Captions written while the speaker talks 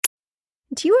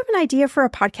Do you have an idea for a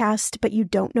podcast, but you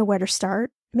don't know where to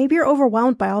start? Maybe you're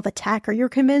overwhelmed by all the tech, or you're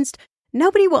convinced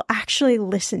nobody will actually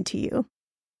listen to you.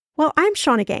 Well, I'm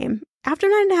Shauna Game. After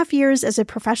 9.5 years as a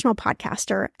professional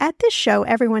podcaster, at this show,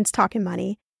 everyone's talking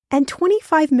money, and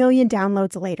 25 million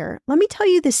downloads later, let me tell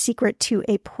you the secret to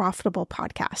a profitable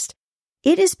podcast.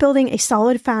 It is building a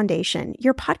solid foundation,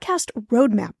 your podcast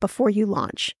roadmap before you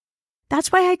launch. That's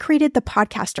why I created the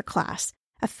Podcaster Class,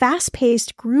 a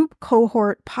fast-paced group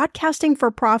cohort podcasting for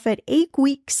profit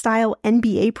 8-week style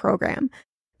MBA program.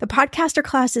 The Podcaster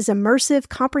Class is immersive,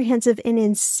 comprehensive, and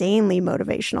insanely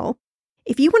motivational.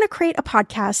 If you want to create a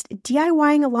podcast,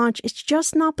 DIYing a launch is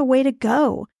just not the way to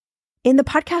go. In the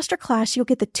Podcaster Class, you'll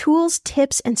get the tools,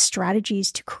 tips, and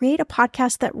strategies to create a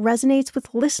podcast that resonates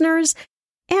with listeners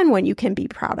and one you can be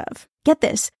proud of. Get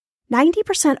this,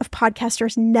 90% of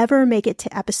podcasters never make it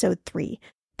to episode 3.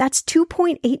 That's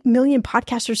 2.8 million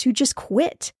podcasters who just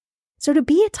quit. So to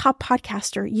be a top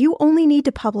podcaster, you only need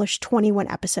to publish 21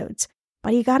 episodes,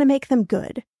 but you got to make them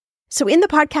good. So in the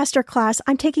Podcaster Class,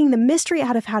 I'm taking the mystery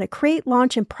out of how to create,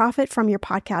 launch, and profit from your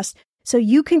podcast so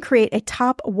you can create a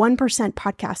top 1%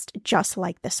 podcast just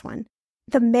like this one.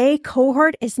 The May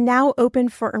cohort is now open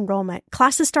for enrollment.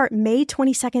 Classes start May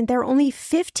 22nd. There are only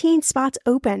 15 spots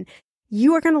open.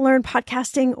 You are going to learn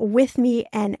podcasting with me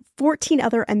and 14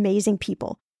 other amazing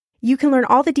people. You can learn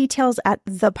all the details at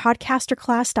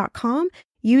thepodcasterclass.com.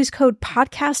 Use code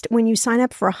PODCAST when you sign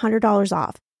up for $100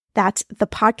 off. That's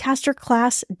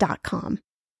thepodcasterclass.com.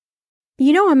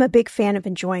 You know I'm a big fan of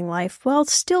enjoying life while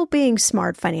still being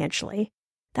smart financially.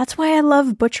 That's why I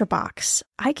love ButcherBox.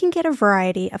 I can get a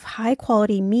variety of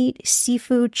high-quality meat,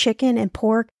 seafood, chicken, and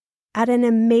pork at an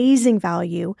amazing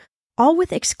value, all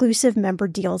with exclusive member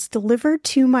deals delivered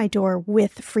to my door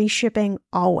with free shipping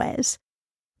always.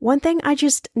 One thing I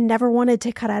just never wanted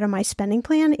to cut out of my spending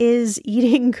plan is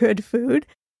eating good food.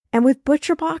 And with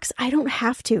ButcherBox, I don't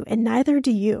have to, and neither do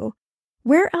you.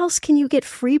 Where else can you get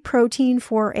free protein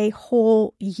for a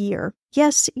whole year?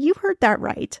 Yes, you heard that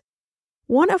right.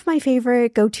 One of my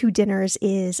favorite go-to dinners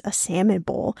is a salmon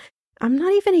bowl. I'm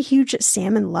not even a huge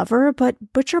salmon lover,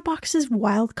 but ButcherBox's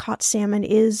wild-caught salmon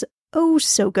is oh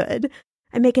so good.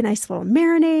 I make a nice little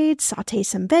marinade, saute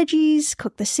some veggies,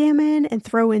 cook the salmon, and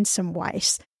throw in some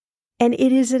rice. And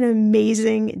it is an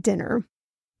amazing dinner.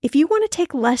 If you want to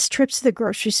take less trips to the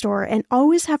grocery store and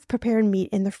always have prepared meat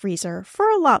in the freezer for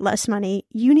a lot less money,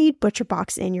 you need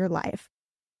ButcherBox in your life.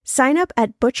 Sign up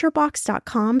at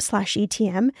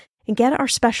butcherbox.com/ETM and get our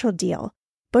special deal.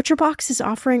 ButcherBox is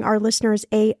offering our listeners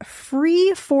a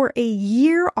free for a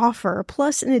year offer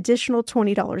plus an additional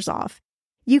 $20 off.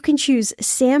 You can choose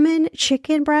salmon,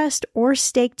 chicken breast, or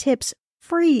steak tips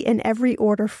free in every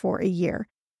order for a year.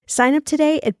 Sign up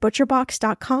today at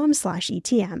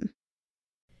butcherbox.com/ETM.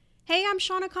 Hey, I'm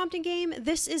Shauna Compton Game.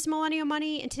 This is Millennial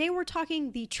Money, and today we're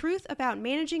talking the truth about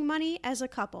managing money as a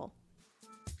couple.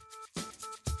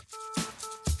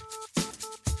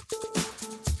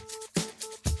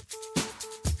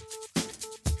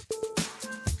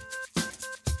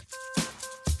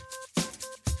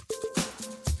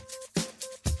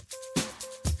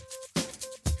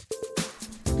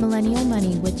 Millennial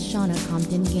Money with Shauna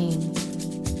Compton Game.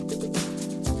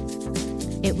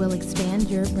 It will expand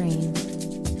your brain.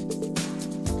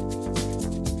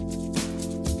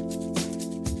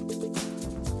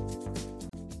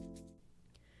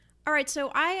 All right,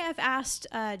 so I have asked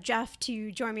Jeff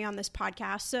to join me on this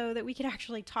podcast so that we could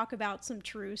actually talk about some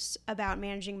truths about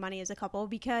managing money as a couple,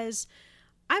 because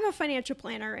I'm a financial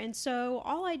planner, and so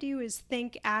all I do is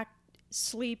think, act,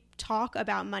 sleep, talk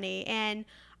about money, and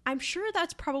I'm sure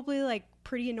that's probably like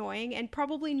pretty annoying and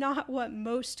probably not what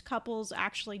most couples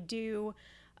actually do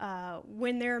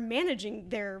when they're managing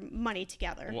their money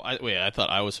together. Well, I thought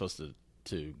I was supposed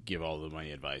to give all the money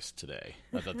advice today.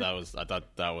 I thought that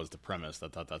was the premise. I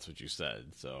thought that's what you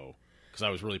said. So, because I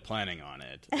was really planning on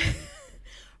it.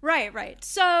 Right.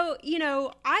 So,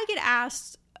 I get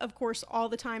asked, of course, all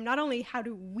the time, not only how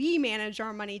do we manage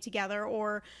our money together,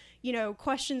 or,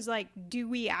 questions like, do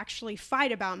we actually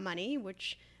fight about money,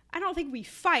 which I don't think we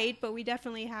fight, but we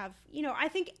definitely have, I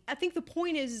think the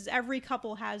point is every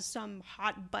couple has some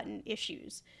hot button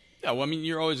issues. Yeah, well, I mean,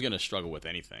 you're always going to struggle with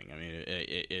anything. I mean,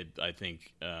 I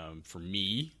think for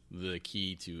me, the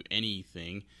key to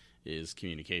anything is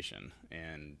communication,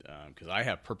 and because I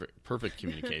have perfect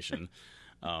communication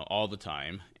all the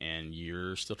time, and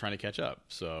you're still trying to catch up.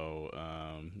 So,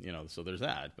 so there's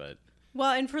that. But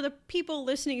Well, and for the people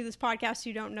listening to this podcast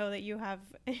who don't know that you have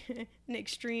an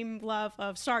extreme love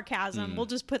of sarcasm, we'll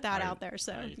just put that out there.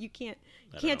 So you can't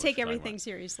take everything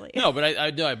seriously. No, but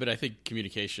I think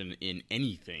communication in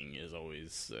anything is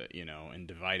always, and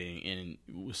dividing,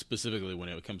 and specifically when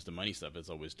it comes to money stuff, it's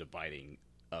always dividing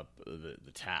up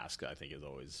the task. I think is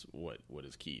always what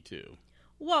is key too.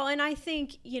 Well, and I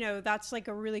think, that's like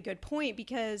a really good point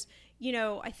because,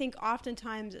 I think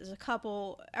oftentimes as a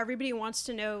couple, everybody wants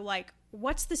to know, like,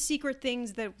 what's the secret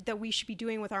things that we should be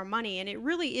doing with our money? And it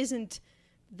really isn't,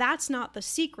 that's not the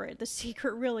secret. The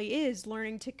secret really is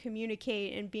learning to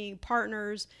communicate and being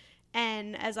partners.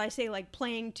 And as I say, like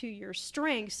playing to your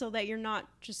strengths so that you're not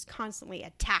just constantly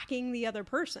attacking the other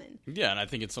person. Yeah, and I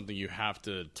think it's something you have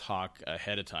to talk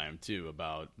ahead of time too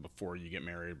about before you get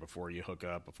married, before you hook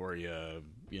up, before you,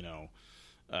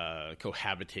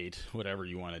 cohabitate, whatever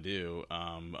you want to do.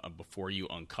 Before you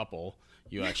uncouple,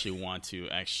 you actually want to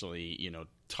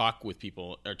talk with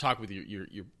people or talk with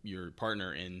your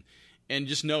partner and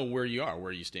just know where you are,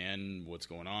 where you stand, what's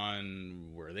going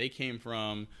on, where they came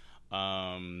from.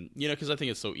 Because I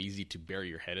think it's so easy to bury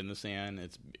your head in the sand.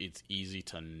 It's easy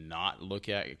to not look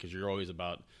at it because you're always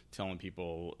about telling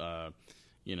people,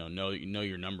 know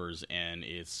your numbers, and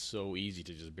it's so easy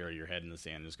to just bury your head in the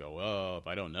sand and just go, well, if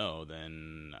I don't know,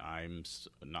 then I'm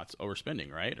not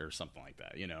overspending, right, or something like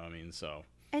that. So.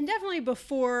 And definitely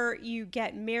before you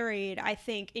get married, I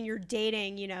think in your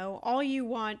dating, all you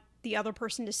want the other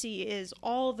person to see is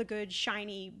all the good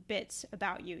shiny bits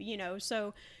about you,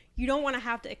 so. You don't want to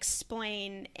have to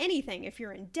explain anything if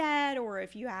you're in debt or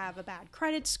if you have a bad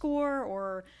credit score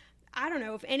or, I don't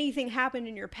know, if anything happened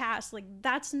in your past. Like,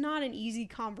 that's not an easy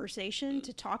conversation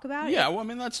to talk about. Yeah, well, I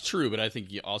mean, that's true. But I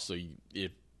think you also,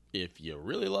 if you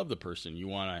really love the person, you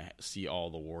want to see all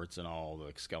the warts and all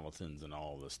the skeletons and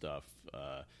all the stuff.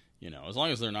 As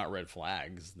long as they're not red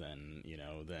flags, then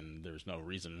there's no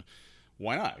reason.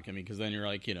 Why not? I mean, because then you're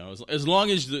like, as long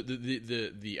as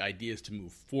the idea is to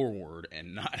move forward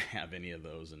and not have any of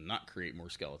those and not create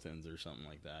more skeletons or something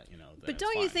like that, But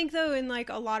don't you think, though, in like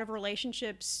a lot of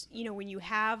relationships, when you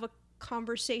have a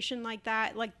conversation like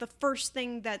that, like the first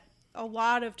thing that a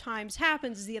lot of times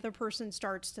happens is the other person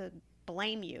starts to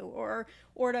blame you or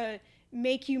to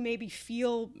make you maybe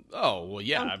feel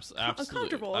absolutely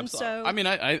uncomfortable. And so, I mean,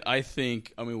 I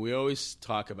think, we always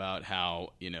talk about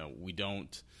how, we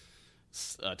don't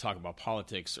talk about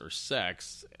politics or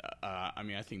sex.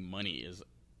 I think money is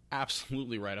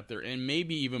absolutely right up there, and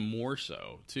maybe even more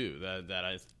so too.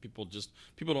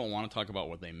 People don't want to talk about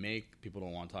what they make. People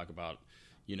don't want to talk about,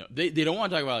 they don't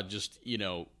want to talk about just in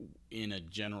a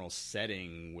general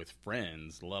setting with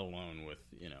friends, let alone with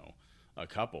a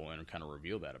couple, and kind of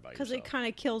reveal that about yourself. Because it kind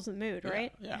of kills the mood,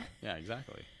 right? Yeah,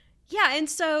 exactly. Yeah, and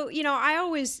so, I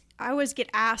always get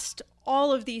asked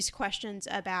all of these questions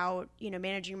about,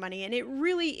 managing money, and it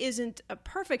really isn't a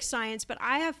perfect science, but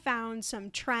I have found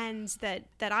some trends that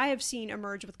I have seen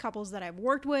emerge with couples that I've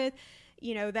worked with,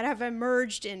 that have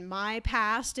emerged in my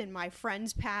past, in my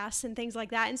friends' past, and things like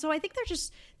that. And so I think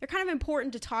they're kind of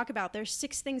important to talk about. There's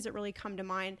 6 things that really come to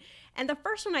mind. And the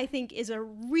first one, I think, is a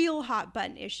real hot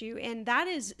button issue, and that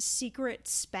is secret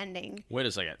spending. Wait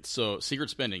a second. So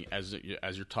secret spending, as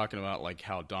you're talking about, like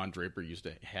how Don Draper used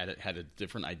to had a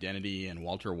different identity, and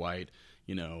Walter White,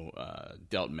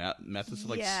 dealt methods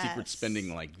like secret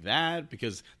spending like that,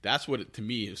 because that's what to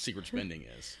me secret spending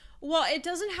is. Well, it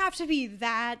doesn't have to be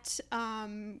that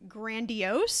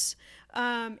grandiose.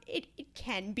 It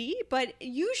can be, but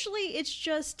usually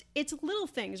it's little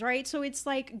things, right? So it's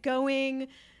like going,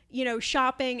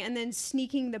 shopping and then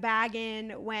sneaking the bag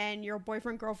in when your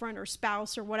boyfriend, girlfriend, or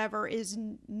spouse or whatever is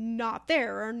not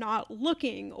there or not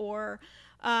looking, or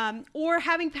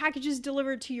having packages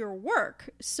delivered to your work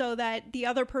so that the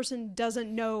other person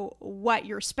doesn't know what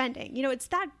you're spending. It's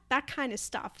that kind of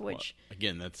stuff, which... Well,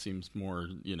 again, that seems more,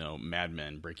 Mad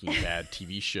Men, Breaking Bad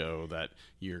TV show, that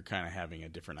you're kind of having a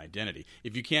different identity.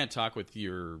 If you can't talk with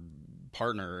your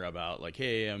partner about, like,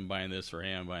 hey, I'm buying this, or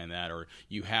hey, I'm buying that, or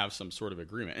you have some sort of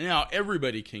agreement. And now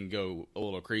everybody can go a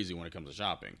little crazy when it comes to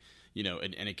shopping,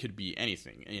 and it could be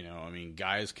anything.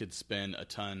 Guys could spend a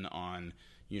ton on...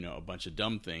 a bunch of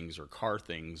dumb things or car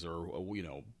things or,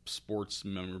 sports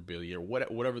memorabilia or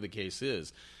whatever the case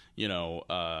is,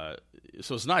 so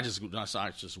it's not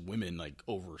just women like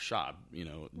overshop,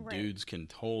 right. Dudes can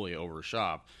totally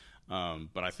overshop.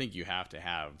 But I think you have to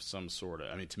have some sort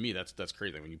of, to me, that's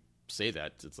crazy. When you say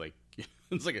that, it's like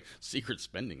a secret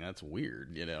spending. That's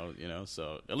weird,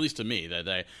 so at least to me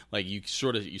that you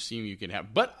seem you can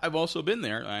have, but I've also been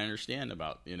there. I understand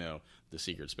about, the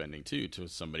secret spending too, to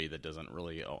somebody that doesn't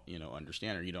really,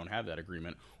 understand, or you don't have that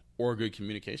agreement or good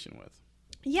communication with.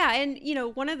 Yeah, and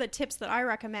one of the tips that I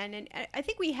recommend, and I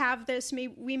think we have this,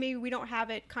 maybe we don't have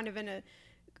it kind of in a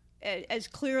as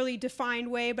clearly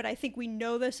defined way, but I think we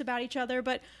know this about each other.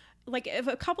 But like if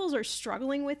a couples are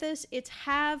struggling with this, it's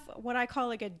have what I call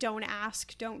like a don't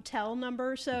ask, don't tell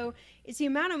number. So it's the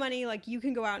amount of money like you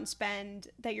can go out and spend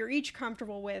that you're each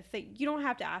comfortable with, that you don't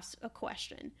have to ask a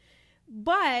question.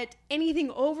 But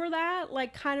anything over that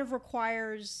like kind of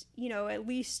requires, at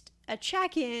least a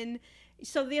check-in,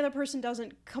 so the other person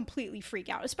doesn't completely freak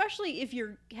out, especially if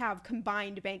you have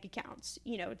combined bank accounts.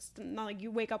 It's not like you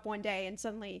wake up one day and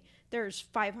suddenly there's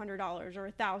 $500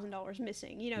 or $1,000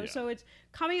 missing, Yeah. So it's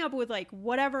coming up with like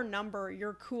whatever number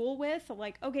you're cool with,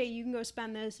 like, okay, you can go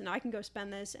spend this and I can go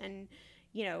spend this, and,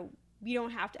 you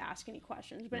don't have to ask any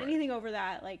questions. But Right. anything over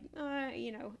that, like,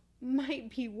 might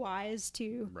be wise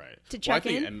to Right. to check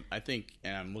in. And I think,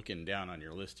 and I'm looking down on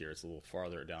your list here. It's a little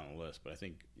farther down the list, but I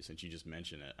think since you just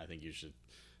mentioned it, I think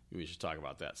we should talk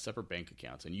about that. Separate bank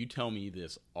accounts. And you tell me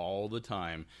this all the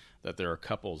time, that there are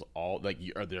couples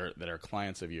that are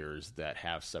clients of yours that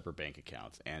have separate bank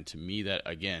accounts. And to me, that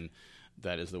again,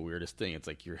 that is the weirdest thing. It's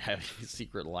like you're having a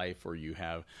secret life, or you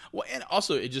have and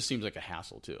also it just seems like a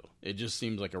hassle too. It just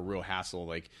seems like a real hassle.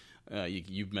 Like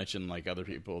you've mentioned like other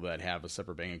people that have a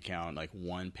separate bank account, like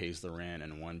one pays the rent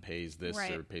and one pays this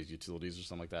Right. or pays utilities or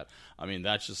something like that. I mean,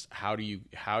 that's just how do you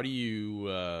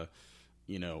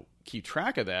keep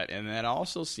track of that? And that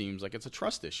also seems like it's a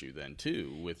trust issue then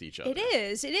too with each other. It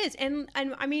is, and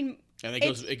I mean, and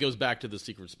it goes back to the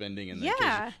secret spending, and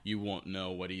Yeah. you won't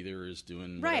know what either is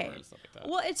doing, right, whatever, and stuff like that.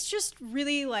 Well, it's just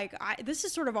really like this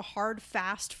is sort of a hard,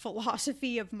 fast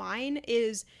philosophy of mine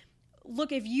is,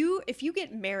 look, if you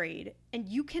get married and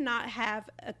you cannot have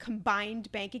a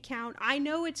combined bank account, I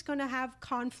know it's going to have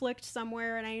conflict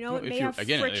somewhere, and I know it may have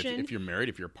friction. If you're married,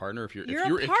 if you're a partner, if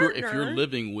you're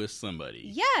living with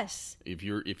somebody, yes, if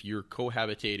you're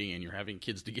cohabitating and you're having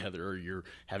kids together, or you're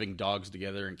having dogs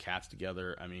together and cats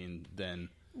together, I mean, then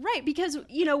right, because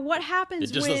what happens?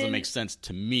 It just doesn't make sense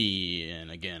to me. And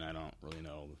again, I don't really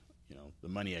know the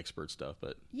money expert stuff,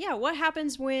 but yeah, what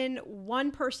happens when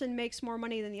one person makes more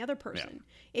money than the other person?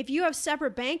 Yeah. If you have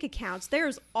separate bank accounts,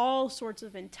 there's all sorts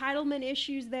of entitlement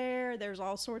issues there. There's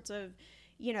all sorts of,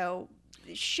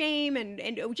 shame and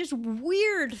just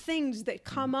weird things that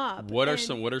come up. What are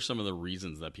some of the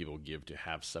reasons that people give to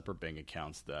have separate bank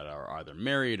accounts that are either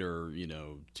married or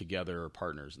together, or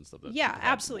partners and stuff? Yeah,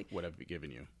 absolutely. What have you given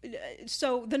you?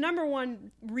 So the number one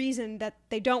reason that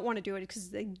they don't want to do it is because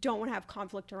they don't want to have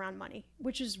conflict around money,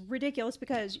 which is ridiculous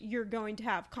because you're going to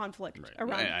have conflict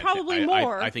around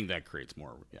more. I think that creates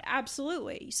more. Yeah.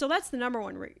 Absolutely. So that's the number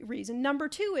one reason. Number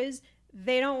two is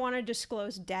they don't want to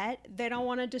disclose debt. They don't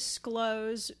want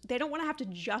to have to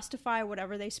justify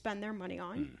whatever they spend their money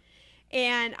on.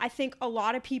 And I think a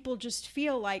lot of people just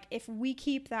feel like if we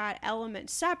keep that element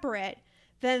separate,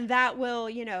 then that will,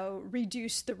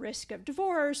 reduce the risk of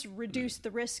divorce, reduce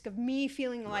the risk of me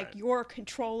feeling like you're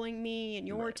controlling me and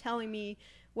you're telling me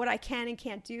what I can and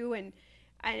can't do. And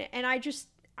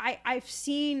I've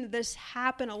seen this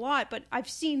happen a lot, but I've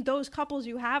seen those couples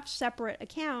who have separate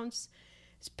accounts,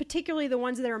 particularly the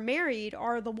ones that are married,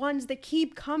 are the ones that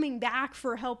keep coming back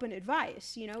for help and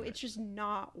advice. It's just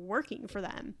not working for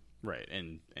them. Right.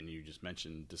 And you just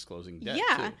mentioned disclosing debt.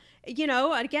 Yeah.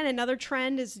 Too. Again, another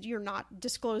trend is you're not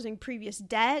disclosing previous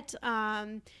debt.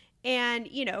 And,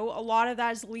 a lot of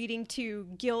that is leading to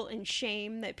guilt and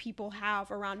shame that people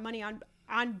have around money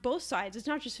on both sides. It's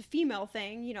not just a female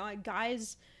thing.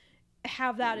 Guys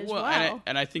have that as well.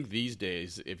 And I think these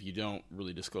days, if you don't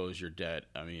really disclose your debt,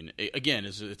 I mean, again,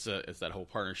 it's that whole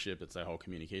partnership, it's that whole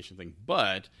communication thing.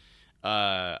 But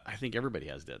I think everybody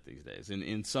has debt these days,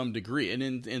 in some degree, and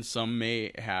in some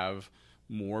may have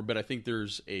more. But I think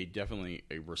there's definitely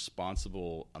a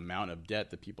responsible amount of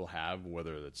debt that people have,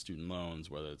 whether it's student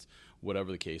loans, whether it's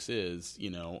whatever the case is.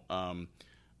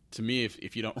 To me,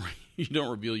 if you don't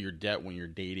reveal your debt when you're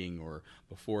dating or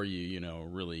before you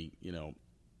really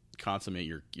consummate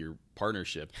your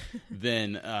partnership,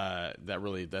 then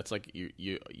that's like you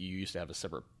used to have a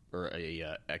separate or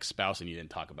a ex-spouse and you didn't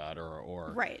talk about it,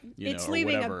 or right. It's or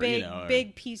leaving whatever, a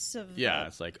big piece of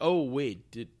it's like, oh wait,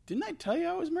 didn't I tell you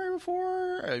I was married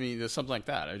before? I mean, there's something like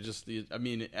that.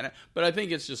 But I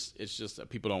think it's just that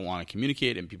people don't want to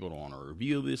communicate and people don't want to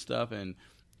reveal this stuff, and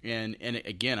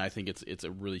again, I think it's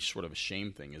a really sort of a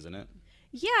shame thing, isn't it?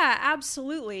 Yeah,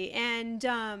 absolutely. And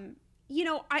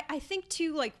I think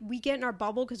too, like, we get in our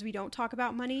bubble because we don't talk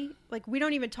about money. Like, we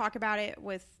don't even talk about it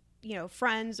with,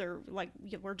 friends, or like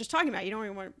we're just talking about it. You don't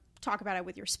even want to talk about it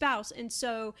with your spouse. And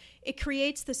so it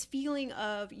creates this feeling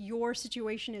of your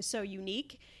situation is so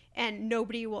unique and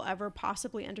nobody will ever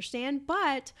possibly understand.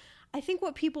 But I think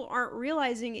what people aren't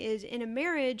realizing is in a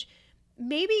marriage,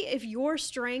 maybe if your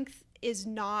strength is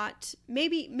not,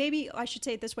 maybe I should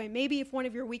say it this way, maybe if one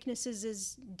of your weaknesses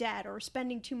is debt or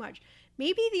spending too much,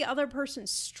 maybe the other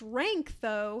person's strength,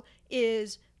 though,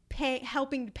 is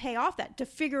helping to pay off that, to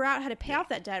figure out how to pay off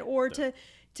that debt, or to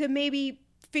maybe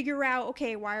figure out,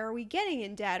 okay, why are we getting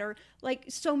in debt? Or like,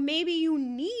 so maybe you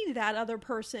need that other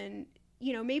person,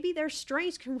 you know, maybe their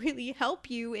strengths can really help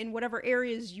you in whatever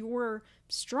areas you're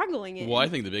struggling in. Well, I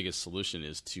think the biggest solution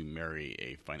is to marry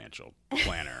a financial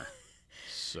planner.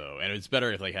 So, and it's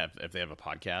better if they have a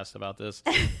podcast about this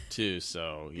too.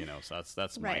 So, you know, so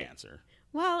that's my answer.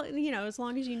 Well, you know, as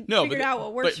long as you figured out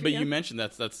what works for you. But you mentioned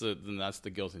that's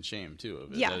the guilt and shame too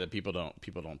of it. Yeah. That people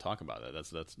don't talk about that.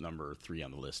 That's number 3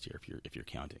 on the list here if you're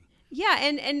counting. Yeah,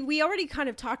 and we already kind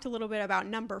of talked a little bit about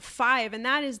number 5, and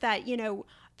that is that, you know,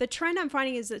 the trend I'm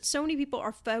finding is that so many people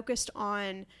are focused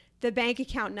on the bank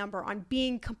account number, on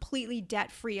being completely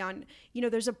debt free, on, you know,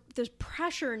 there's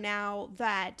pressure now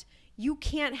that you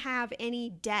can't have any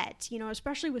debt, you know,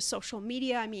 especially with social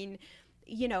media. I mean,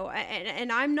 you know,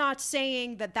 and I'm not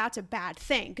saying that that's a bad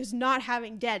thing, because not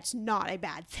having debt's not a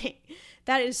bad thing.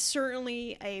 That is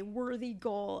certainly a worthy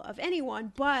goal of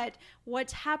anyone. But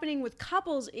what's happening with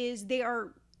couples is they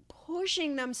are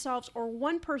pushing themselves, or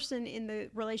one person in the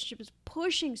relationship is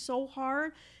pushing so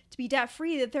hard to be debt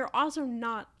free that they're also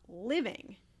not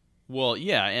living. Well,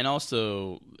 yeah,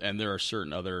 and there are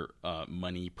certain other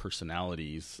money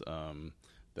personalities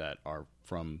that are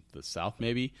from the South,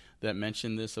 maybe, that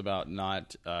mention this about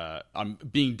not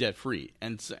being debt free,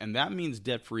 and that means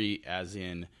debt free as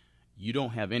in you don't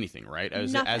have anything, right?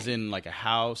 As in like a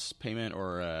house payment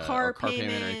or a car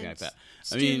payment or anything like that.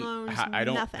 I mean, loans,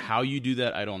 how you do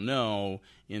that, I don't know.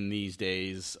 In these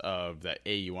days of that,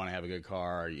 you want to have a good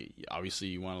car, obviously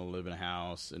you want to live in a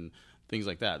house and things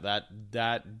like that.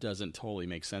 That doesn't totally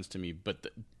make sense to me. But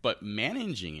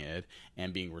managing it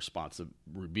and being responsible,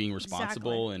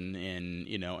 Exactly. and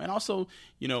you know, and also,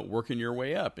 you know, working your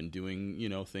way up and doing, you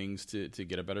know, things to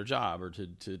get a better job or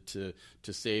to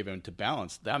save and to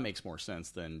balance. That makes more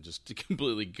sense than just to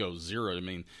completely go zero. I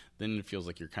mean, then it feels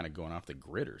like you're kind of going off the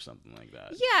grid or something like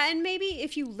that. Yeah, and maybe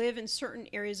if you live in certain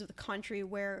areas of the country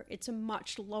where it's a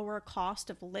much lower cost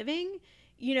of living,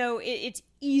 you know, it's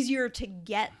easier to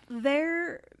get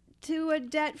there to a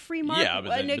debt-free market. Yeah,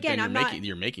 but then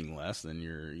you're making less than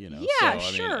you're, you know. Yeah,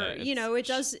 so, sure. I mean, you know, it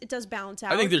does balance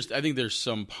out. I think there's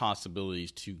some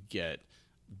possibilities to get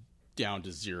down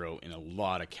to zero in a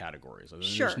lot of categories.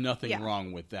 Sure. There's nothing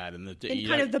wrong with that. In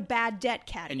kind of the bad debt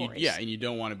categories. And you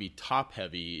don't want to be top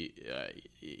heavy,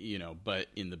 you know, but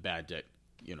in the bad debt,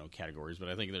 you know, categories. But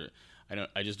I think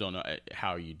I just don't know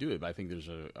how you do it, but I think there's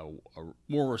a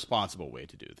more responsible way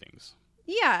to do things.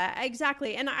 Yeah,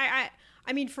 exactly. And I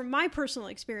mean, from my personal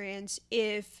experience,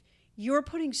 if you're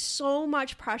putting so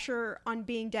much pressure on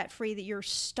being debt-free that you're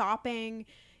stopping,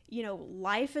 you know,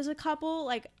 life as a couple,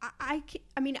 like I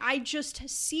mean, I just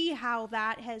see how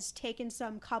that has taken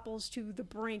some couples to the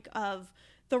brink of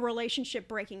the relationship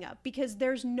breaking up, because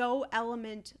there's no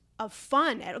element of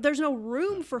fun. There's no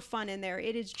room for fun in there.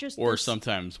 It is just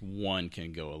sometimes one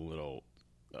can go a little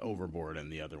overboard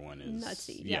and the other one is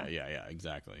nutsy. Yeah,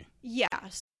 exactly. Yeah.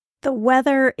 The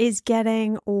weather is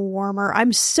getting warmer.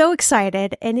 I'm so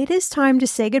excited, and it is time to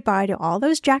say goodbye to all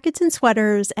those jackets and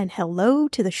sweaters and hello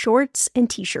to the shorts and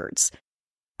t-shirts.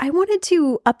 I wanted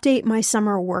to update my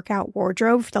summer workout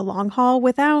wardrobe for the long haul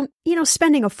without, you know,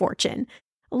 spending a fortune.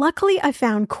 Luckily, I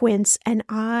found Quince, and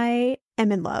I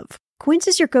am in love. Quince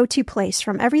is your go-to place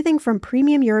from everything from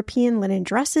premium European linen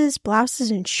dresses,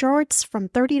 blouses, and shorts from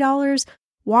 $30,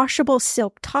 washable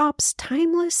silk tops,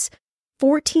 timeless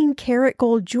 14-karat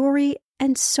gold jewelry,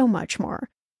 and so much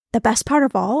more. The best part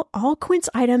of all Quince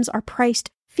items are priced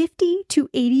 50 to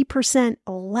 80%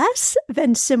 less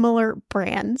than similar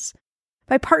brands.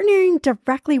 By partnering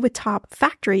directly with top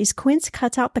factories, Quince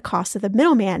cuts out the cost of the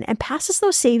middleman and passes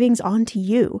those savings on to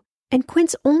you. And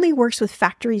Quince only works with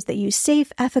factories that use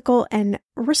safe, ethical, and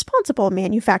responsible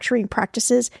manufacturing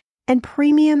practices and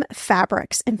premium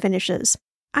fabrics and finishes.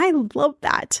 I love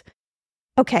that.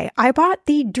 Okay, I bought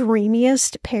the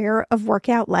dreamiest pair of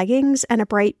workout leggings and a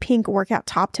bright pink workout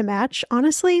top to match.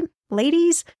 Honestly,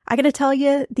 ladies, I gotta tell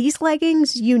you, these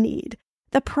leggings you need.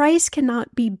 The price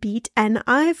cannot be beat, and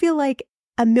I feel like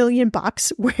 $1 million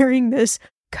wearing this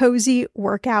cozy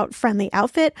workout-friendly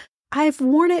outfit. I've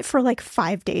worn it for like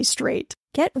 5 days straight.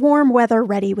 Get warm weather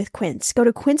ready with Quince. Go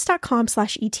to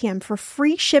quince.com/ETM for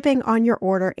free shipping on your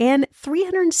order and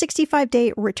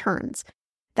 365-day returns.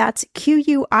 That's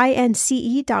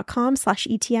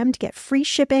QUINCE.com/ETM to get free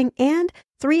shipping and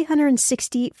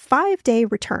 365-day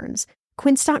returns.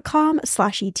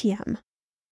 quince.com/ETM.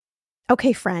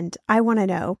 Okay, friend, I want to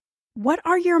know, what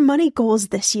are your money goals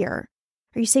this year?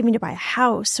 Are you saving to buy a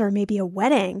house or maybe a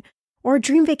wedding or a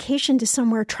dream vacation to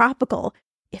somewhere tropical?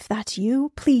 If that's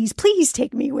you, please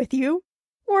take me with you.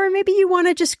 Or maybe you want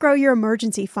to just grow your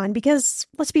emergency fund because,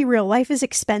 let's be real, life is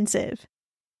expensive.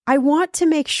 I want to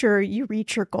make sure you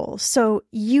reach your goals, so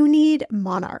you need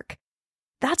Monarch.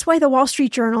 That's why the Wall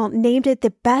Street Journal named it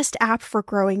the best app for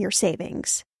growing your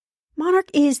savings. Monarch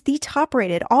is the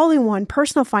top-rated all-in-one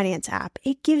personal finance app.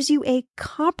 It gives you a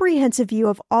comprehensive view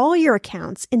of all your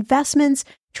accounts, investments,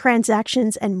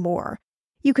 transactions, and more.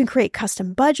 You can create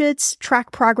custom budgets,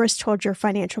 track progress towards your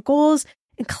financial goals,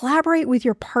 and collaborate with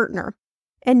your partner.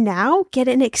 And now, get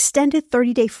an extended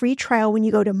 30-day free trial when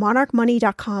you go to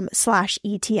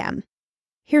monarchmoney.com/ETM.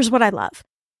 Here's what I love.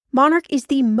 Monarch is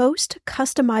the most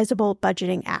customizable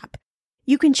budgeting app.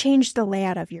 You can change the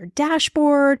layout of your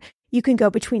dashboard. You can go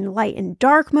between light and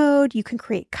dark mode. You can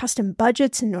create custom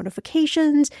budgets and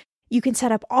notifications. You can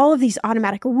set up all of these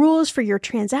automatic rules for your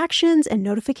transactions and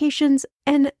notifications,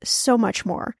 and so much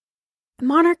more.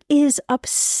 Monarch is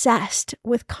obsessed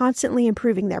with constantly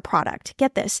improving their product.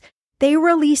 Get this. They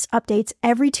release updates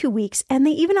every 2 weeks, and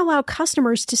they even allow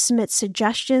customers to submit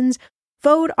suggestions,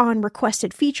 vote on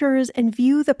requested features, and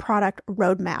view the product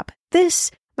roadmap.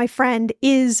 This, my friend,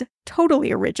 is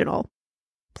totally original.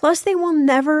 Plus, they will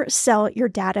never sell your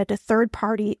data to third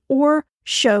party or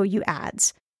show you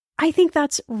ads. I think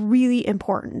that's really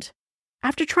important.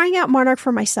 After trying out Monarch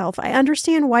for myself, I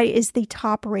understand why it is the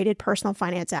top-rated personal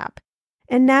finance app.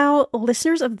 And now,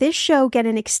 listeners of this show get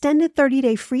an extended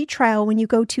 30-day free trial when you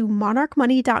go to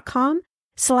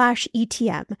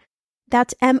monarchmoney.com/ETM.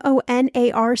 That's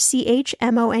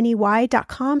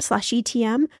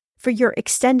monarchmoney.com/ETM for your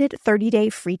extended 30-day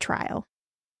free trial.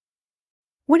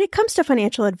 When it comes to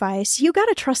financial advice, you got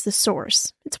to trust the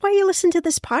source. It's why you listen to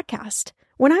this podcast.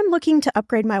 When I'm looking to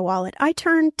upgrade my wallet, I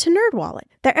turn to NerdWallet.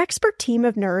 Their expert team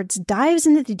of nerds dives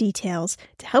into the details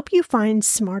to help you find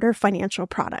smarter financial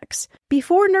products.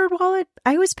 Before NerdWallet,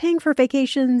 I was paying for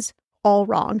vacations all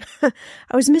wrong.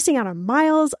 I was missing out on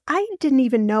miles I didn't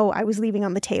even know I was leaving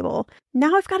on the table.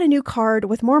 Now I've got a new card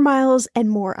with more miles and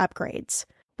more upgrades.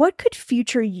 What could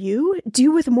future you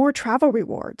do with more travel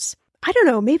rewards? I don't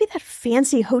know, maybe that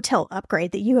fancy hotel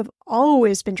upgrade that you have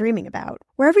always been dreaming about.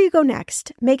 Wherever you go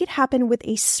next, make it happen with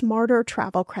a smarter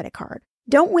travel credit card.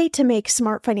 Don't wait to make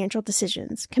smart financial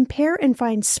decisions. Compare and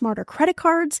find smarter credit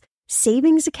cards,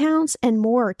 savings accounts, and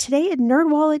more today at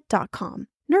nerdwallet.com.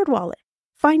 NerdWallet.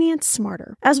 Finance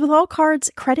smarter. As with all cards,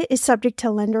 credit is subject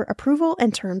to lender approval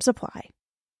and terms apply.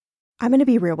 I'm going to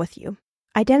be real with you.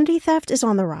 Identity theft is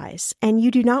on the rise, and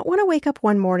you do not want to wake up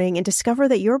one morning and discover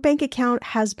that your bank account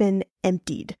has been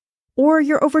emptied, or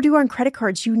you're overdue on credit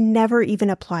cards you never even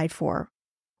applied for.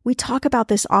 We talk about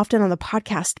this often on the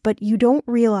podcast, but you don't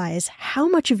realize how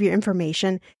much of your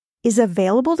information is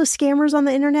available to scammers on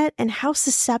the internet and how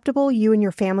susceptible you and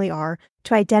your family are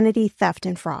to identity theft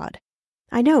and fraud.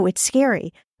 I know, it's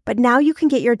scary, but now you can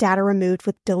get your data removed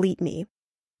with Delete Me.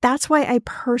 That's why I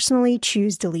personally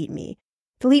choose Delete Me.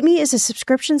 Delete Me is a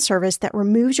subscription service that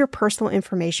removes your personal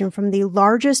information from the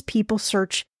largest people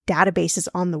search databases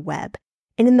on the web,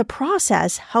 and in the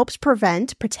process helps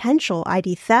prevent potential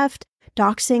ID theft,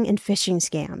 doxing, and phishing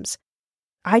scams.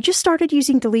 I just started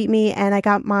using Delete Me and I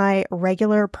got my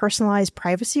regular personalized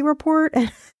privacy report,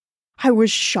 and I was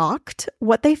shocked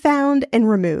what they found and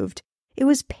removed. It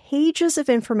was pages of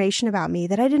information about me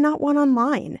that I did not want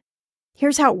online.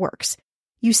 Here's how it works.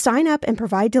 You sign up and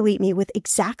provide Delete Me with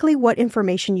exactly what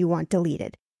information you want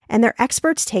deleted, and their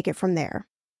experts take it from there.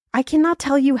 I cannot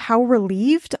tell you how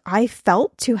relieved I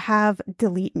felt to have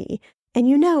Delete Me. And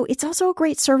you know, it's also a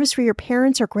great service for your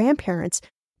parents or grandparents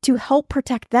to help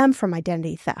protect them from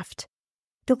identity theft.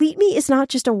 Delete Me is not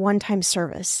just a one-time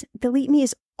service. Delete Me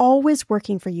is always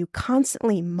working for you,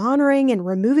 constantly monitoring and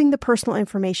removing the personal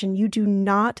information you do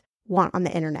not want on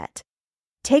the internet.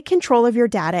 Take control of your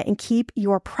data and keep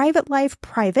your private life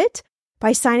private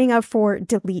by signing up for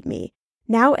Delete Me,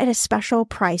 now at a special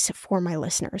price for my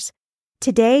listeners.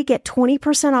 Today, get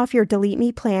 20% off your Delete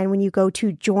Me plan when you go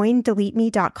to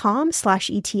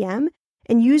joindeleteme.com/ETM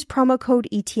and use promo code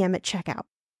ETM at checkout.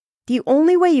 The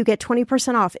only way you get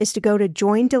 20% off is to go to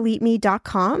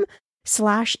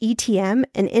joindeleteme.com/ETM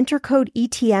and enter code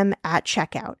ETM at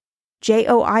checkout.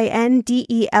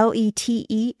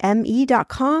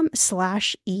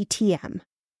 joindeleteme.com/ETM.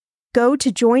 Go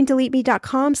to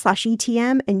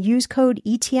joindeleteme.com/ETM and use code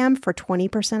ETM for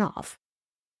 20% off.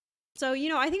 So,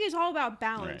 I think it's all about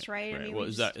balance, right? Right. I mean, Well,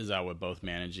 is that what both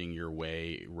managing your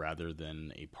way rather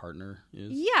than a partner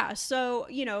is? Yeah. So,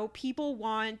 people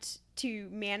want to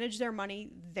manage their money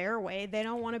their way. They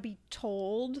don't want to be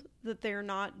told that they're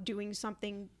not doing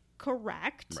something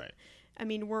correct. Right. I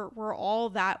mean, we're all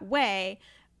that way.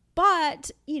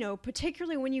 But,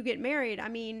 particularly when you get married, I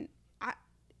mean,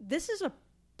 this is a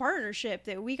partnership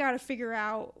that we got to figure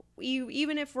out,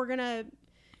 even if we're going to,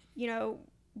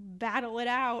 battle it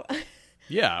out.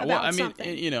 Yeah, well, I mean,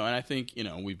 something. and I think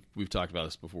we've talked about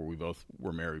this before. We both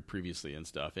were married previously and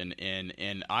stuff,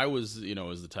 and I was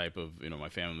was the type of my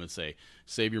family would say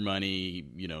save your money,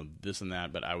 this and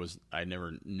that, but I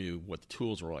never knew what the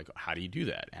tools were like. How do you do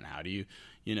that, and how do you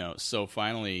So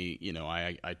finally,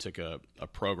 I took a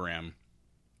program.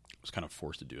 I was kind of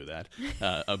forced to do that,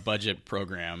 a budget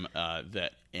program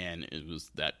and it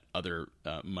was that other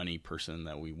money person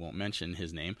that we won't mention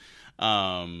his name,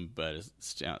 but it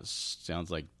sounds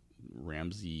like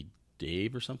Ramsey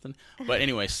Dave or something. But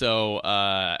anyway,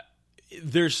 so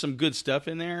there's some good stuff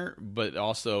in there, but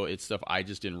also it's stuff I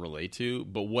just didn't relate to.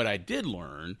 But what I did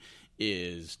learn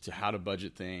is how to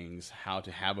budget things, how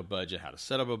to have a budget, how to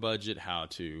set up a budget, how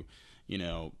to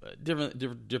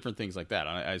different things like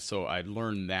that. So I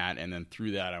learned that, and then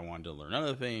through that I wanted to learn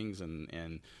other things,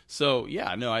 and so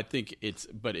yeah, no, I think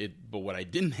but what I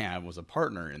didn't have was a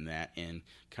partner in that, and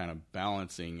kind of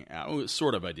balancing out.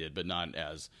 Sort of I did, but not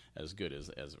as good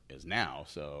as now.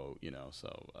 So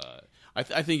I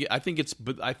think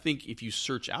if you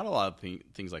search out a lot of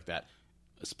things like that,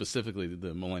 specifically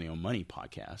the Millennial Money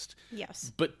podcast.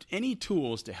 Yes. But any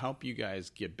tools to help you guys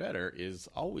get better is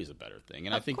always a better thing.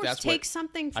 And of I think course, that's take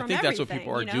something from that's what everything,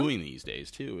 people are doing these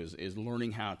days too, is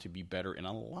learning how to be better in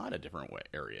a lot of different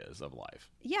areas of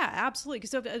life. Yeah, absolutely.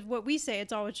 Because what we say,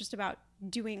 it's always just about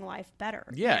doing life better.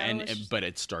 Yeah, but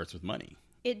it starts with money.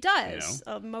 It does.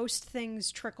 Most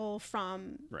things trickle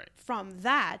from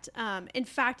that. In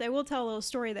fact, I will tell a little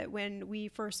story that when we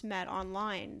first met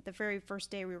online, the very first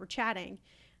day we were chatting,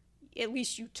 at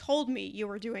least you told me you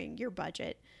were doing your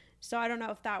budget. So I don't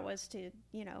know if that was to,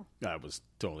 I was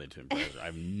totally to impress. I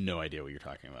have no idea what you're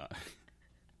talking about.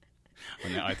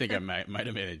 Well, no, I think I might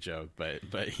have made a joke,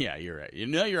 but yeah, you're right.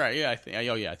 You're right. Yeah, I think I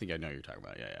know what you're talking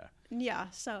about. Yeah. Yeah,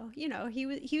 so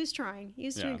he was trying. He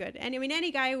was doing good, and I mean, any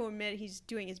guy who will admit he's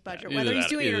doing his budget, whether he's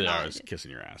doing it or not, I was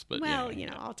kissing your ass. But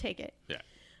I'll take it. Yeah.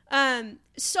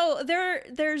 So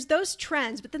there's those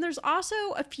trends, but then there's also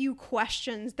a few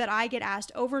questions that I get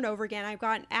asked over and over again. I've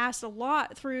gotten asked a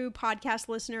lot through podcast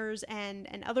listeners and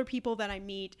other people that I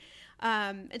meet,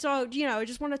 and so I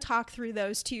just want to talk through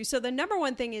those too. So the number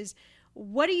one thing is,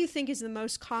 what do you think is the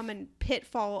most common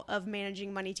pitfall of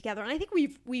managing money together? And I think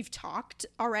we've talked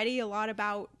already a lot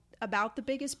about the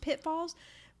biggest pitfalls,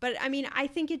 but I mean, I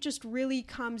think it just really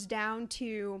comes down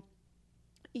to,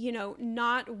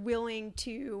 not willing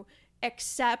to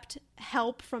accept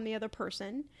help from the other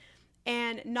person,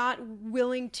 and not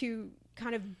willing to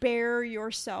kind of bear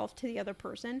yourself to the other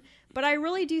person. But I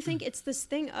really do think it's this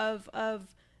thing of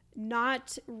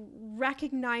not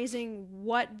recognizing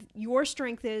what your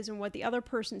strength is and what the other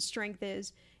person's strength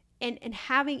is, and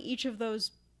having each of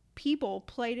those people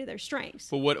play to their strengths.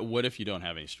 But what if you don't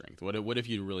have any strength? What if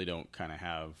you really don't kind of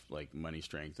have like money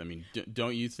strength? I mean,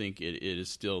 don't you think it is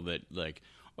still that, like,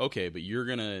 okay, but you're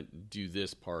gonna do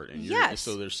this part, and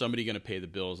so there's somebody gonna pay the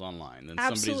bills online, then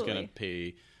somebody's gonna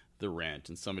pay the rent,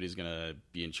 and somebody's going to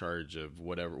be in charge of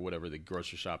whatever the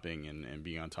grocery shopping and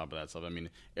being on top of that stuff. I mean,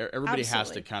 everybody has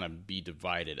to kind of be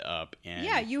divided up.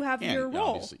 And you have your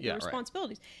role, your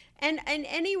responsibilities. Right. And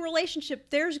any relationship,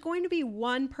 there's going to be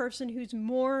one person who's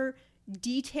more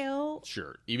detail.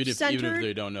 Sure. Even if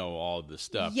they don't know all of this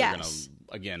stuff, they're going to,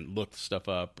 again, look stuff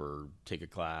up or take a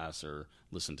class or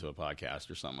listen to a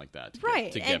podcast or something like that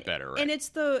to get better. Right? And it's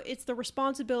the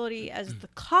responsibility as the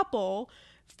couple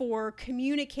for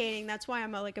communicating. That's why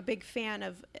I'm a big fan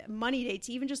of money dates,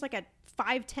 even just like a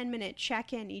 5-10 minute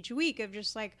check-in each week of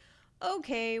just like,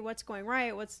 okay, what's going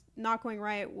right, what's not going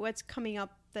right, what's coming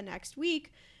up the next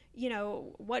week,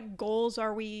 what goals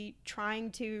are we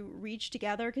trying to reach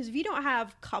together? Because if you don't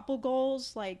have couple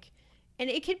goals, and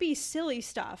it could be silly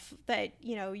stuff that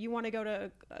you want to go to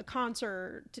a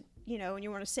concert and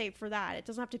you want to save for that. It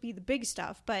doesn't have to be the big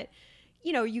stuff, but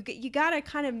you got to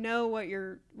kind of know what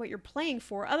you're playing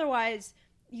for. Otherwise,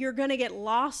 you're going to get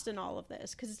lost in all of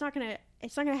this, because it's not going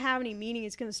to have any meaning.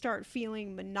 It's going to start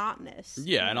feeling monotonous.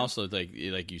 Yeah, and also like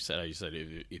you said,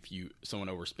 if someone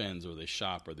overspends or they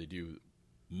shop or they do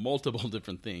multiple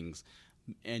different things,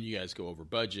 and you guys go over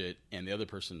budget, and the other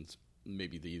person's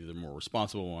maybe the more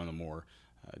responsible one, the more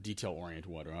detail oriented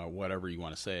one, or whatever you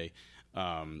want to say.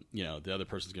 The other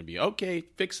person's going to be, okay,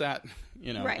 fix that,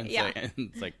 right, and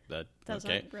it's like that. Doesn't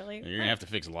okay, really. You're going to have to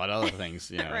fix a lot of other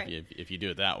things, right. if you do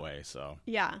it that way. So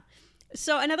yeah.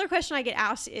 So another question I get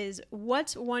asked is,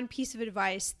 what's one piece of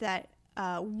advice that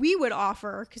we would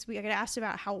offer, because we get asked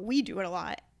about how we do it a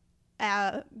lot,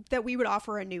 that we would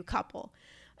offer a new couple.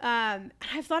 And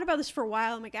I've thought about this for a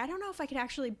while. I'm like, I don't know if I could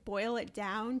actually boil it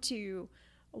down to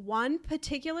one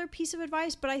particular piece of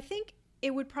advice, but I think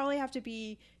it would probably have to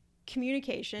be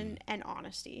communication and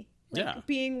honesty. Like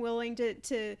being willing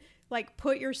to like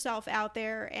put yourself out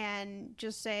there and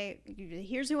just say,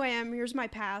 here's who I am, here's my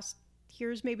past,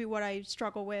 here's maybe what I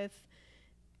struggle with,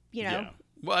 you know. Yeah.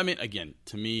 Well, I mean, again,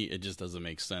 to me, it just doesn't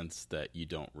make sense that you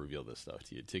don't reveal this stuff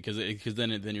to you, because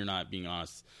then you're not being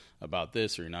honest about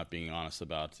this, or you're not being honest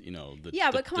about, you know,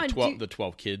 the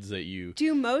 12 kids that you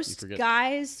do. Most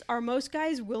guys are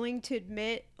willing to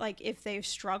admit, like, if they've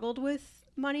struggled with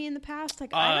money in the past?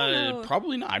 Like, I don't know.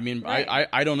 Probably not. I mean, right.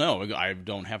 I don't know. I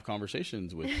don't have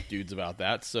conversations with dudes about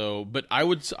that. So, but I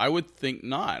would think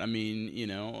not. I mean, you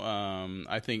know,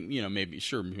 I think, you know,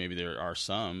 maybe there are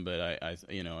some, but I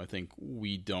think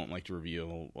we don't like to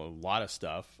reveal a lot of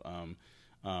stuff.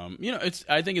 You know,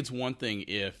 I think it's one thing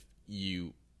if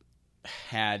you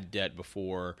had debt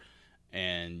before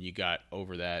and you got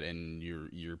over that and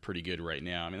you're pretty good right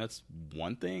now. I mean, that's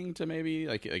one thing to maybe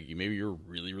maybe you're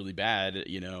really, really bad,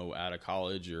 you know, out of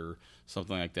college or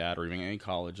something like that, or even in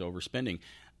college overspending.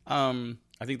 I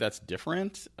think that's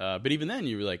different. But even then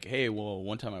you were like, hey, well,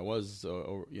 one time I was,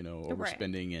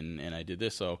 overspending and I did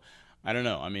this. So I don't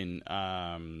know. I mean,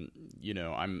 you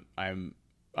know,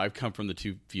 I've come from the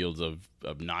two fields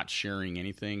of not sharing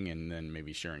anything and then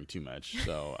maybe sharing too much.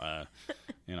 So,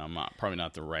 you know, I'm probably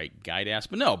not the right guy to ask,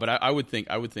 but I would think,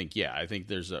 yeah, I think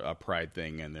there's a pride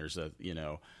thing, and there's a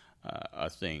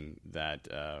thing that,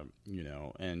 you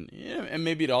know, and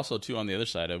maybe it also too on the other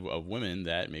side of women,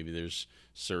 that maybe there's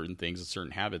certain things and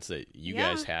certain habits that you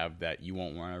guys have that you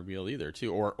won't want to reveal either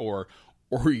too, or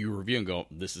you review and go,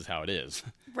 this is how it is.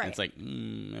 Right. And it's like,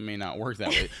 it may not work that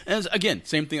way. And again,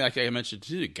 same thing like I mentioned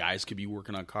too. Guys could be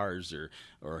working on cars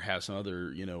or have some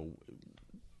other, you know,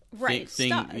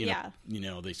 thing. You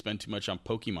know, they spend too much on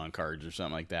Pokemon cards or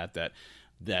something like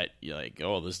that you're like,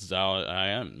 oh, this is how I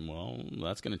am. Well,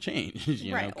 that's going to change.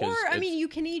 You know, or I mean, you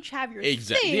can each have your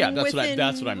thing. Yeah, that's what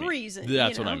I mean. Reason,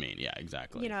 that's what I mean. Yeah,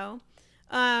 exactly. You know.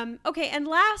 Okay, and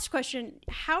last question: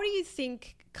 how do you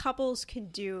think couples can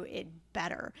do it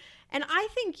better? And I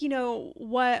think, you know,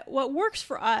 what works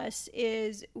for us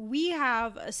is we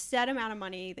have a set amount of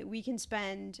money that we can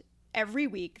spend every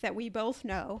week that we both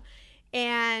know.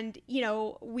 And, you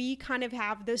know, we kind of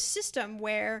have this system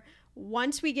where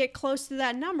once we get close to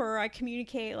that number, I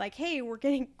communicate like, hey, we're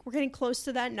getting close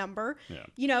to that number. Yeah.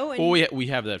 You know, and well, we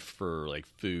have that for like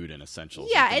food and essentials.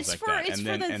 Yeah, and it's like for that. it's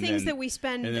for the things that we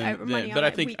spend money on. But I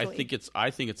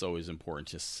think it's always important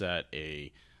to set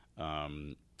a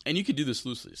and you could do this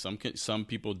loosely. Some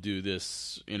people do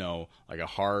this, you know, like a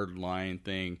hard line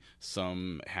thing.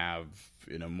 Some have,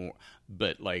 you know, more.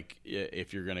 But like,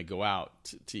 if you're going to go out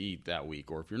to eat that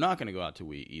week, or if you're not going to go out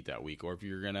to eat that week, or if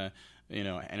you're going to, you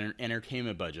know, an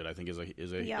entertainment budget, I think is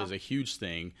a huge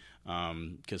thing.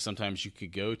 Because sometimes you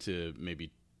could go to maybe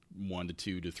 1 to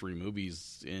 2 to 3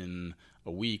 movies in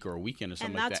a week or a weekend or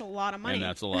something like that. And that's a lot of money. And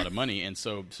that's a lot of money. And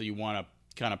so you want to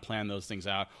kind of plan those things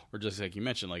out, or just like you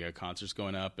mentioned, like a concert's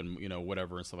going up and, you know,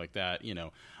 whatever and stuff like that, you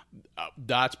know,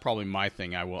 that's probably my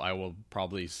thing. I will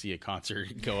probably see a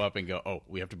concert go up and go, oh,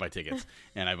 we have to buy tickets.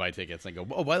 And I buy tickets and go,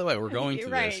 oh, by the way, we're going to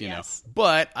this, you know,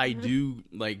 but I do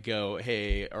like go,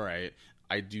 hey, all right,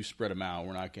 I do spread them out.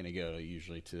 We're not going to go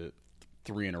usually to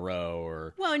 3 in a row,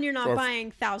 or and you're not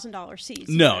buying $1,000 seats.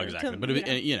 No, exactly. But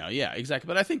yeah, exactly.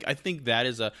 But I think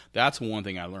that's one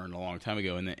thing I learned a long time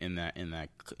ago in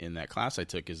that class I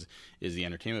took is the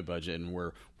entertainment budget, and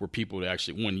where people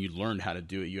actually, when you learned how to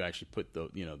do it, you actually put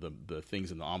the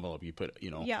things in the envelope. You put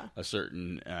a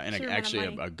certain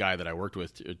a guy that I worked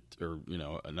with, or you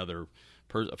know, another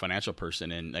a financial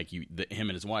person, and like him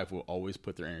and his wife will always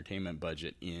put their entertainment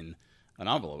budget in an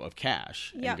envelope of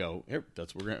cash and go, here,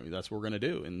 that's what we're gonna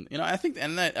do. And you know, I think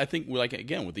like,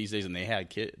 again, with these days, and they had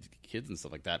kids and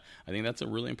stuff like that, I think that's a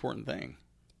really important thing.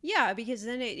 Yeah, because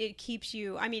then it keeps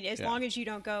you, I mean, as long as you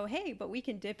don't go, hey, but we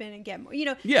can dip in and get more, you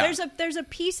know. There's a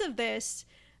piece of this,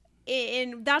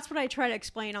 and that's what I try to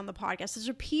explain on the podcast. There's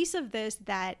a piece of this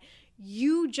that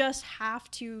you just have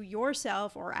to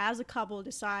yourself, or as a couple,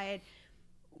 decide,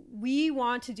 we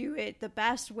want to do it the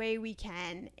best way we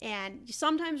can, and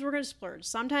sometimes we're going to splurge,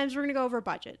 sometimes we're going to go over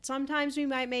budget, sometimes we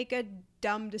might make a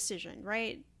dumb decision,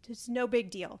 right? It's no big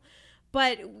deal.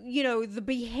 But, you know, the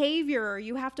behavior,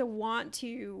 you have to want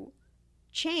to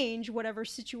change whatever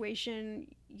situation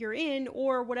you're in,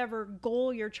 or whatever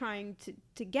goal you're trying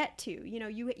to get to. You know,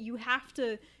 you have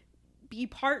to be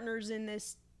partners in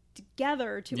this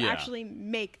together to actually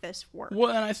make this work. Well,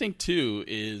 and I think too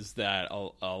is that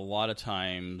a lot of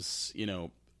times,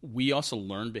 we also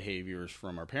learn behaviors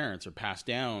from our parents or passed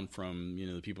down from,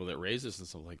 the people that raised us and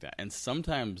stuff like that. And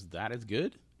sometimes that is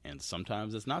good and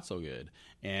sometimes it's not so good.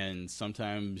 And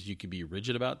sometimes you can be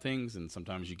rigid about things and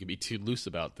sometimes you can be too loose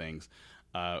about things.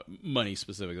 Money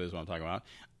specifically is what I'm talking about.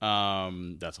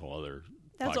 That's a whole other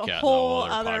That's podcast, a whole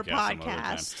other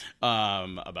podcast.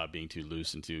 About being too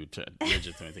loose and too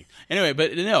rigid to anything. Anyway,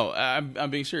 but no, I'm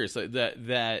being serious.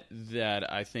 That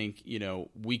I think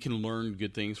we can learn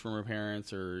good things from our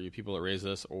parents or people that raise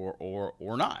us,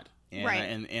 or not. And,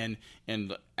 right.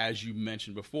 And as you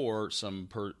mentioned before,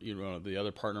 the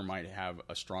other partner might have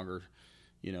a stronger,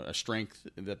 a strength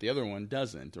that the other one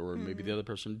doesn't, or maybe the other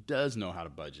person does know how to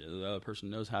budget, or the other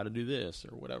person knows how to do this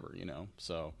or whatever.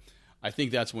 So. I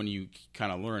think that's when you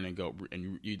kind of learn and go,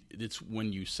 and it's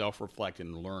when you self-reflect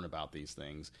and learn about these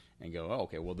things and go, oh,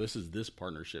 okay, well, this is this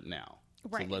partnership now.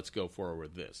 Right. So let's go forward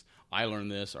with this. I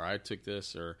learned this, or I took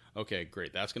this, or okay,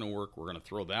 great, that's going to work. We're going to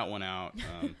throw that one out,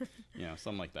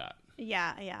 something like that.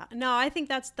 Yeah. No, I think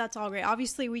that's all great.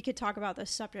 Obviously, we could talk about this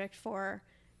subject for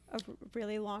a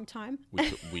really long time. We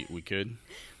could.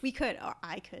 We could. Or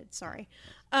I could. Sorry.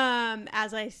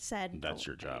 As I said, that's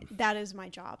your job. That is my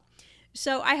job.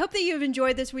 So I hope that you've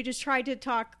enjoyed this. We just tried to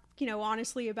talk,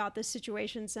 honestly about this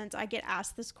situation since I get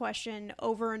asked this question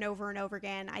over and over and over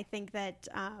again. I think that,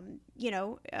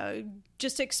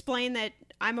 just to explain that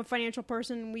I'm a financial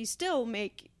person, we still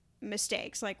make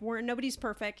mistakes. Like nobody's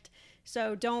perfect.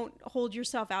 So don't hold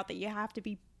yourself out that you have to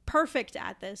be perfect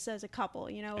at this as a couple,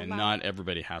 And not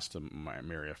everybody has to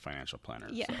marry a financial planner.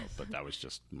 Yeah. So, but that was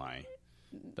just my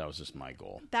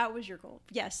goal. That was your goal.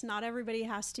 Yes, not everybody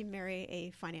has to marry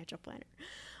a financial planner.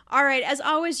 All right, as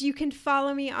always, you can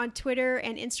follow me on Twitter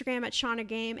and Instagram at Shauna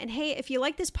Game. And hey, if you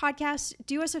like this podcast,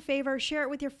 do us a favor, share it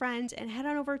with your friends, and head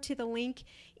on over to the link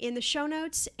in the show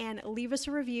notes and leave us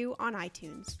a review on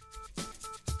iTunes.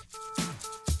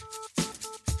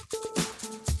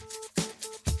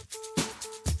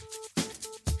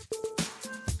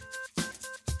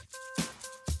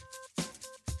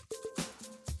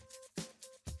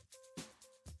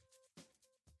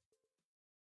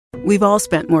 We've all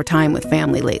spent more time with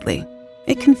family lately.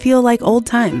 It can feel like old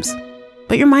times,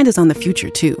 but your mind is on the future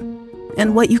too,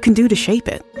 and what you can do to shape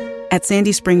it. At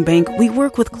Sandy Spring Bank, we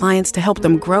work with clients to help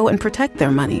them grow and protect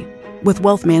their money with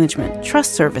wealth management,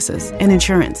 trust services, and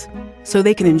insurance, so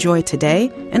they can enjoy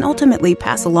today and ultimately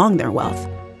pass along their wealth.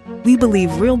 We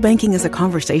believe real banking is a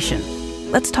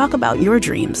conversation. Let's talk about your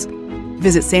dreams.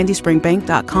 Visit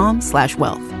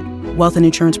sandyspringbank.com/wealth. Wealth and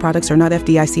insurance products are not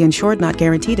FDIC insured, not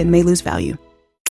guaranteed, and may lose value.